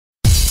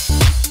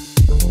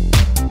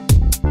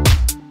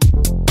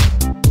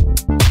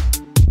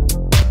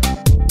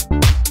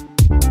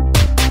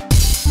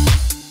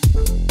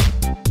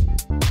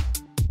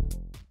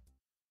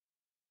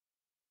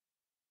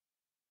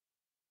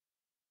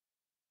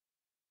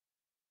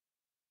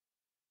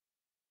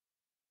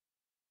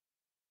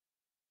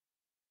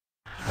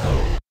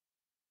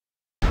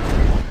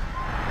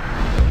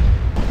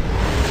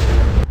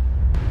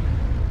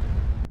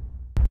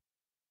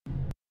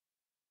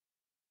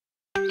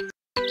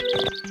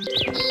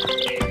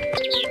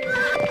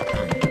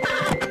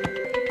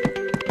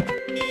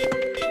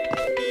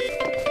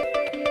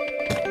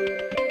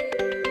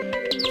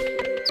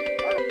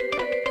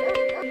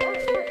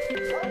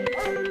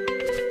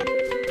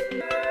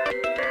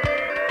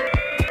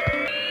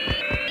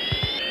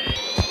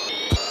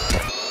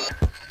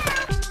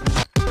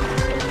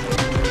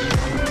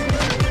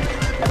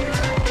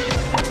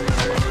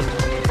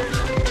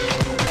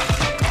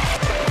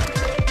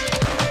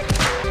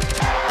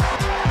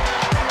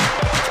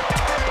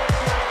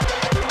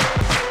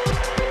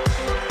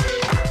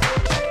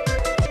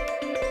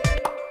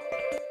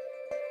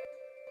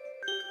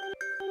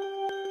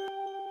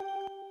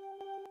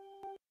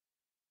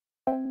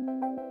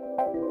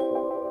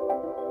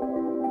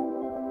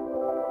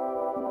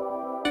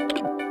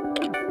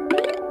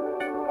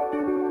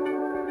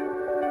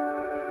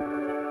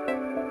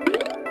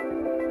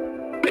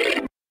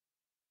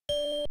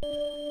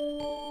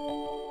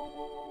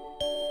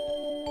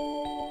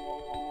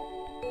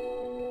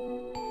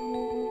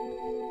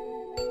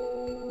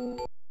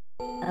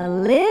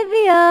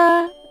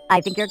Olivia, I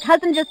think your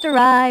cousin just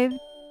arrived.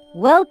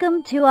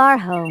 Welcome to our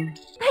home.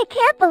 I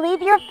can't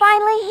believe you're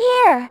finally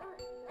here.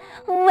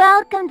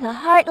 Welcome to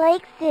Heart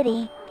Lake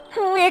City.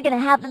 We're gonna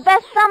have the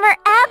best summer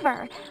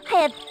ever. I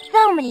have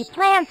so many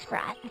plans for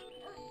us.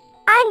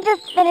 I'm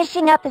just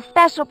finishing up a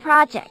special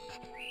project.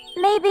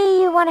 Maybe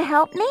you want to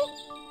help me?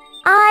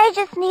 I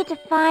just need to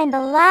find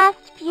the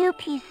last few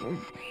pieces.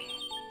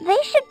 They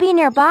should be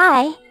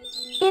nearby.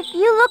 If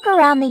you look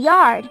around the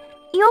yard,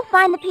 you'll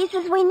find the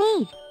pieces we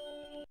need.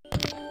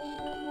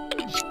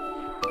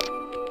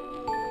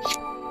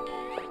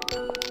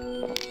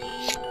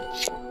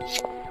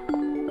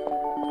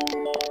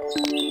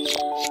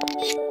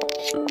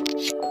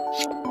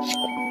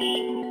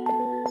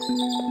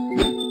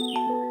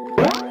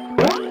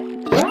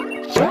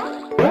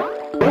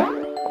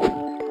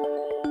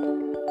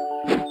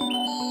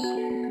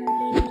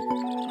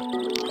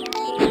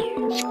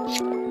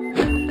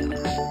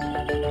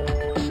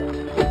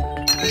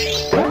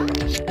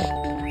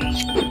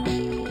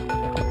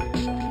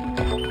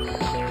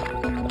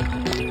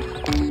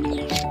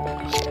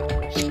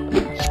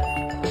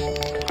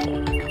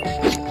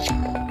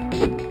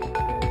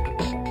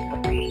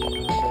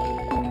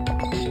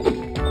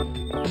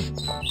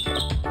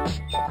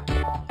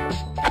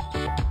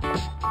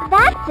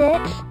 That's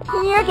it.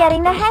 You're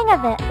getting the hang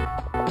of it.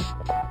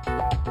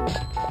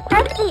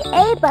 Press the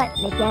A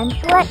button again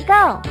to let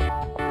go.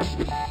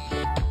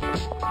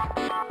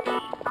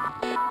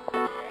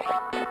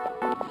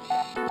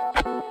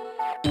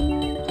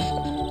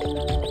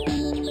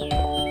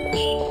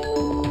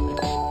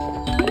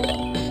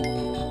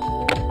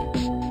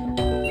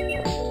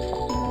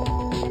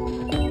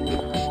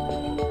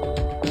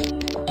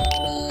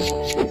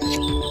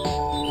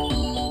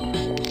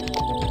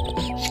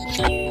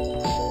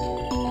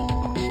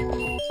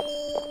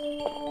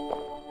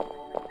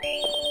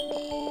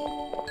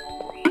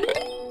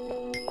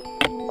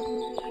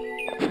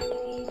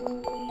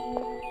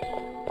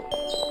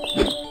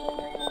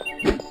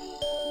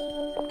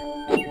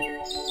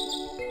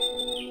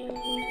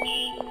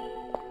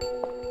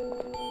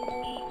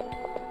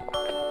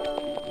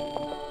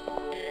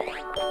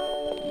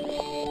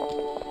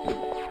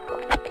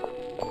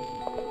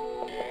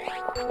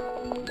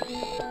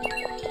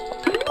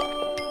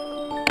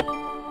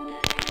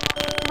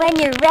 When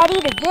you're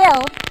ready to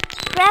build,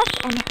 press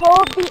and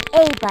hold the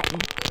A button.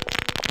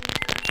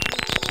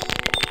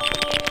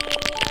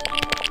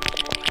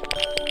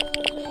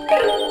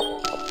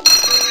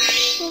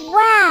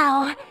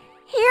 Wow!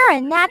 You're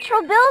a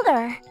natural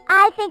builder.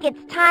 I think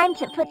it's time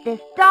to put this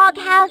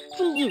doghouse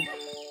to use.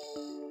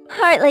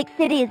 Heart Lake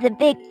City is a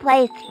big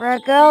place for a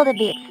girl to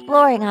be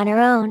exploring on her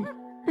own.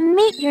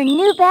 Meet your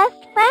new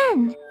best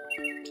friend.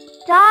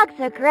 Dogs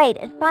are great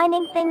at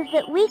finding things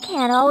that we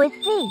can't always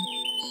see.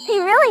 They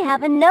really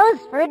have a nose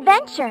for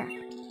adventure.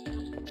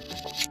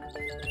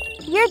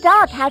 Your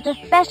dog has a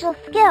special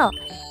skill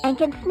and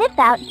can sniff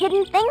out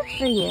hidden things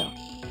for you.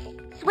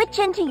 Switch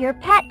into your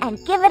pet and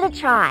give it a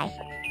try.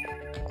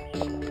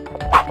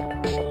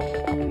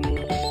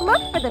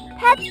 Look for the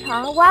pet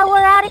paw while we're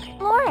out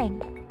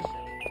exploring.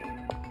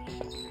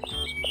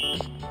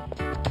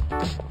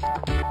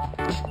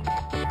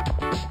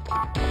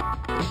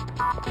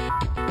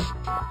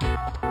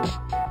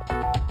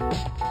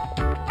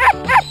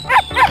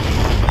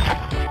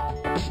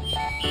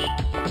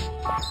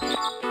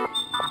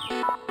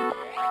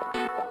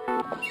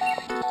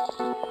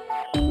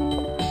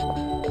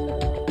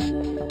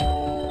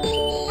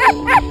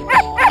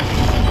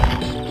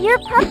 Your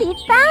puppy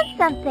found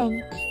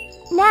something.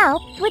 Now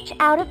switch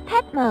out of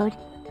pet mode.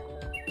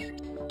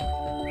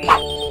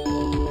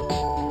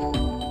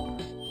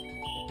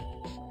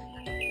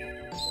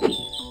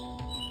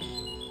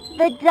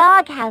 The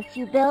doghouse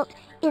you built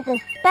is a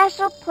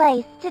special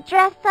place to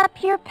dress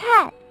up your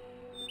pet.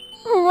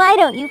 Why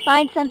don't you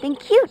find something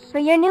cute for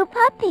your new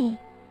puppy?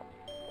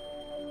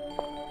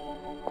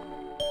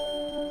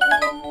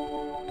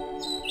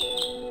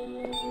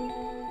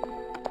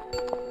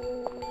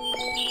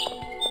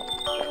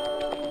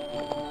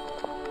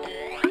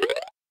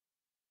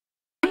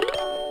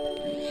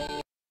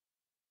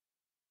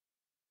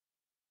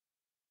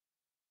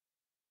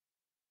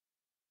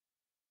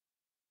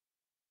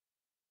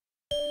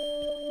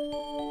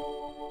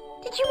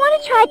 Did you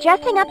want to try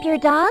dressing up your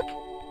dog?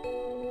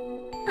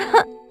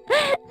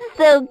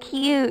 So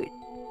cute.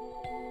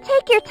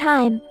 Take your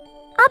time.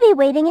 I'll be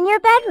waiting in your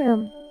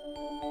bedroom.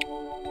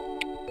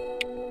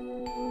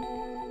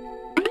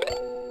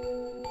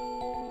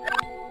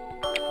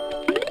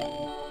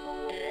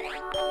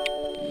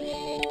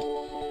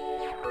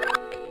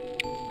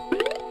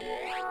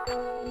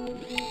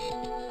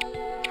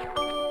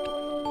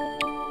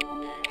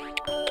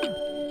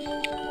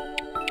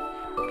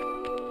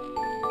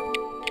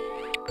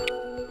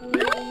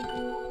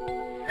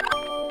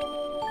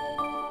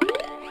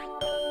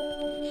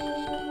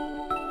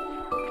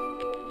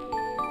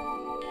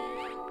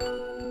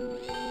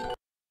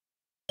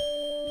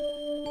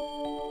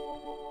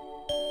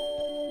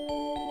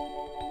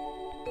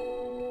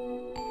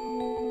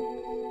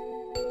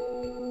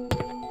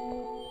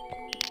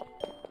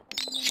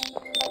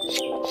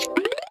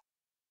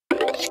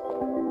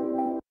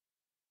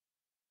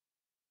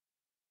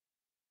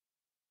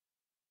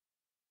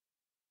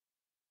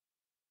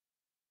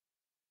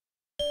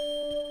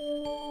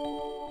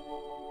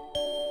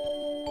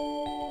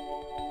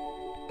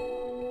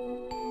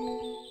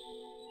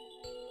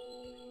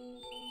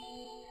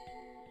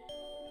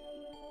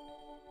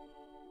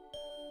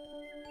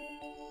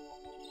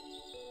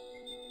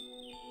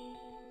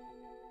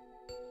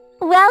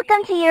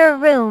 Welcome to your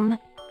room.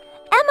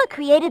 Emma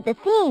created the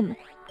theme.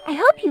 I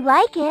hope you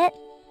like it.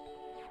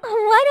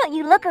 Why don't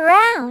you look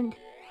around?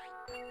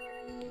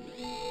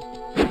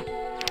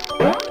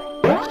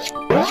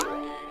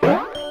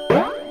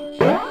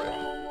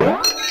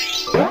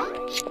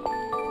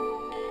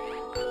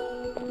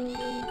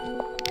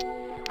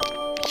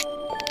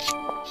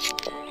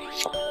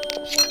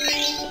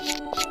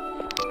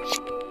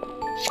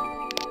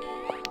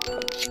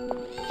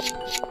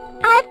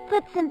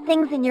 Put some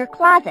things in your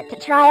closet to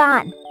try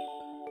on.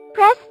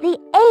 Press the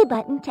A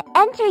button to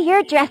enter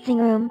your dressing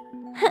room.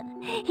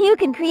 You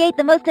can create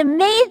the most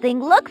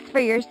amazing looks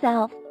for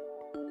yourself.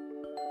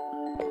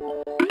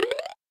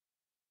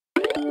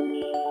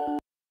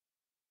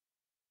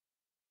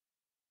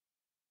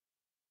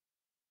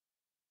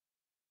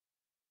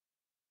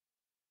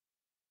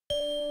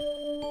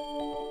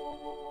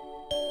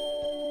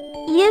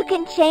 You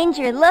can change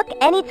your look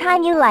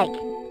anytime you like.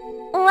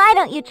 Why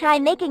don't you try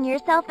making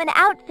yourself an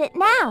outfit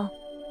now?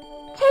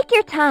 Take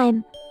your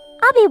time.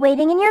 I'll be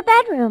waiting in your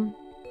bedroom.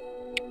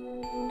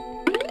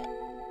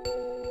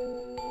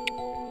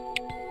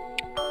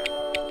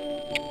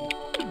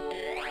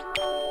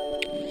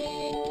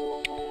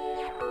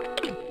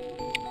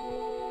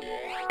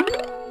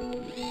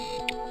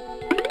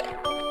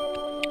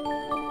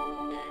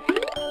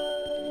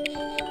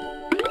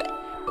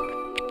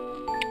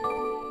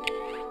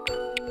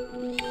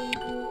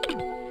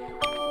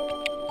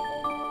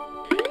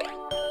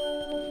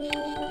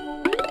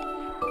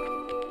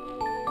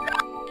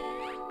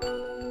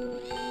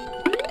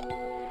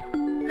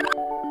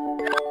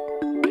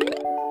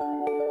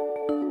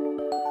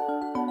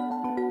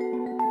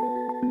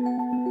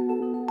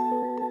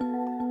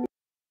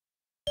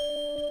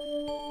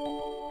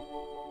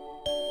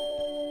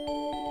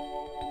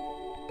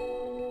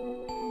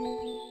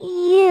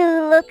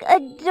 Look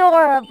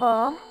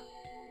adorable.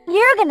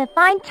 You're gonna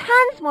find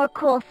tons more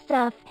cool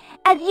stuff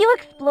as you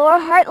explore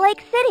Heart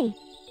Lake City.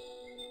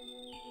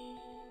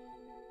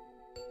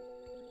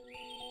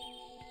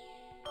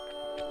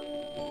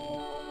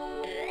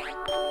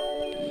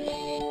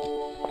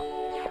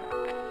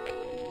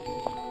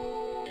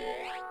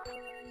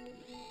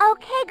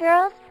 Okay,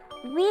 girls,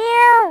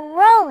 we're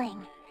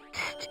rolling.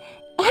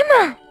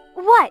 Emma!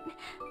 What?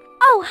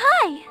 Oh,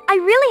 hi! I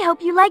really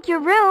hope you like your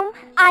room.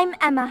 I'm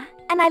Emma,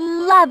 and I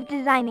love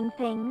designing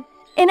things.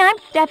 And I'm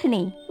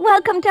Stephanie.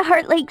 Welcome to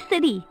Heart Lake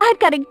City. I've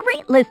got a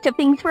great list of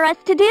things for us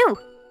to do.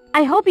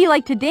 I hope you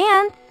like to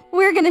dance.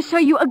 We're gonna show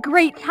you a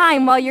great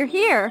time while you're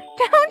here.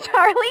 Don't,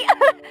 Charlie.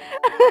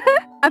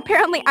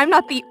 Apparently, I'm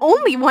not the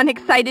only one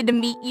excited to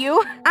meet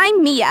you.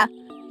 I'm Mia.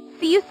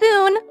 See you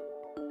soon.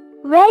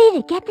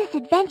 Ready to get this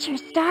adventure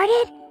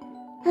started?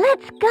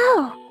 Let's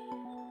go.